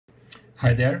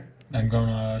Hi there, I'm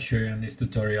gonna show you in this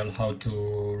tutorial how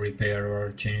to repair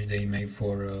or change the Imei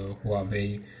for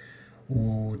Huawei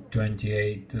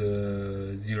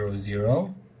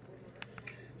U2800.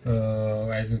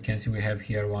 As you can see, we have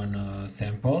here one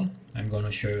sample. I'm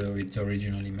gonna show you its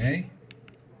original Imei.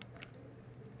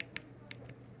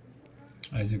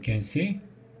 As you can see,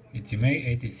 it's Imei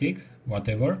 86,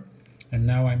 whatever. And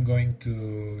now I'm going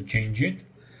to change it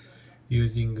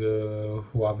using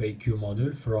Huawei Q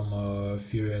module from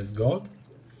Furiousgold.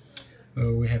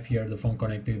 We have here the phone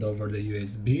connected over the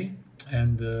USB,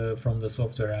 and from the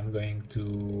software I'm going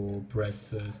to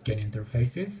press scan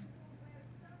interfaces,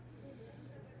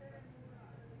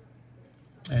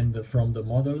 and from the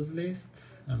models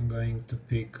list I'm going to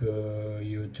pick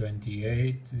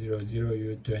U2800,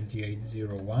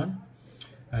 U2801.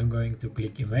 I'm going to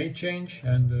click Imei change,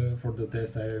 and for the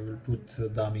test I will put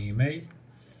dummy Imei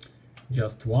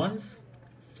just once.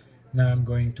 Now I'm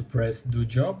going to press do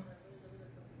job.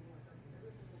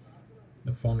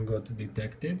 The phone got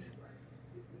detected.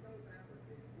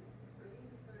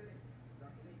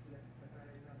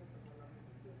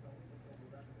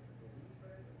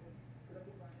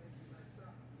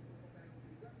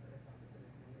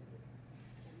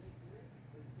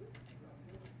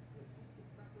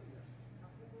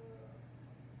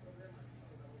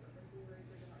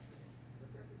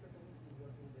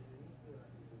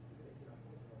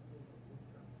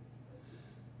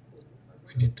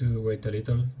 We need to wait a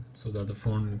little so that the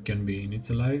phone can be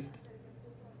initialized.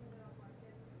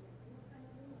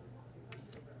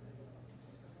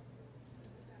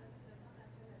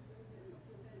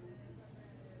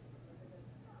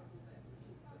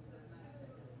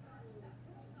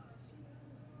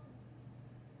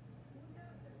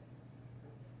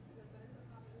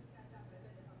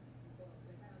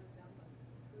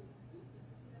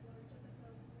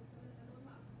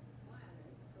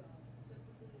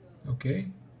 Okay,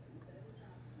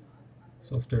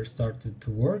 software started to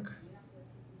work.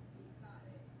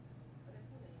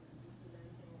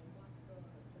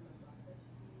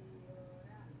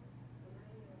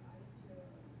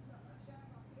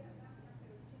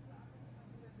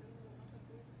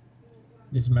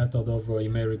 This method of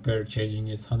Imei repair changing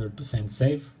is 100%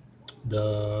 safe.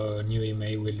 The new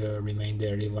Imei will remain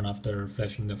there even after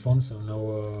flashing the phone, so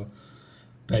no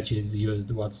patch is used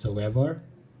whatsoever.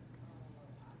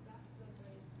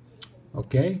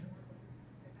 Okay,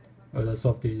 the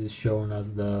software is shown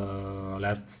as the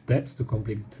last steps to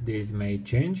complete this Imei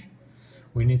change.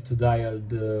 We need to dial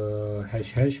the #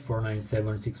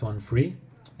 497613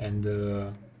 and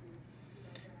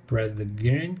press the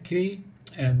green key,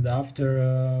 and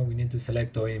after we need to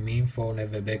select OEM info,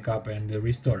 Neve backup and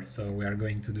restore. So we are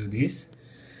going to do this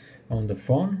on the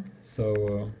phone.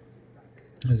 So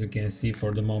as you can see,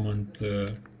 for the moment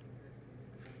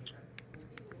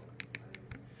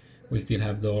we still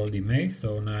have the old Imei,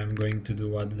 so now I'm going to do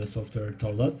what the software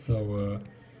told us. So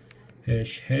 #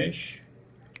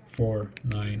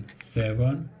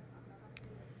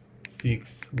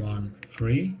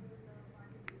 497613,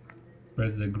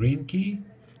 press the green key,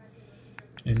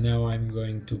 and now I'm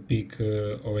going to pick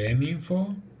OEM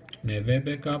info, Neve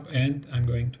backup, and I'm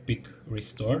going to pick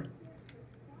restore.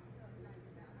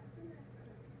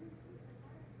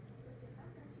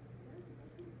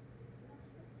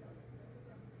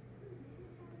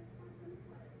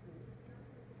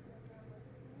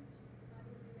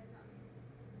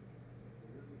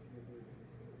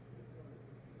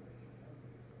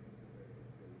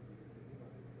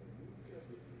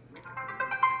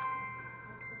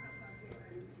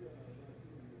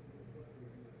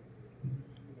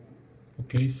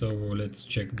 Okay, so let's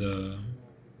check the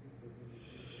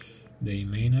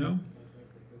Imei now.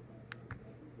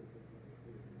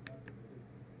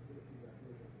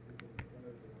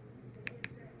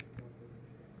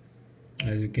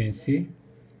 As you can see,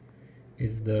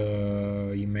 is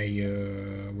the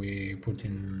Imei we put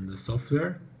in the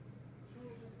software.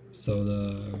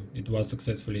 So it was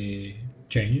successfully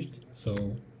changed.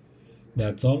 So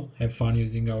that's all. Have fun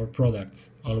using our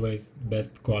products. Always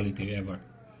best quality ever.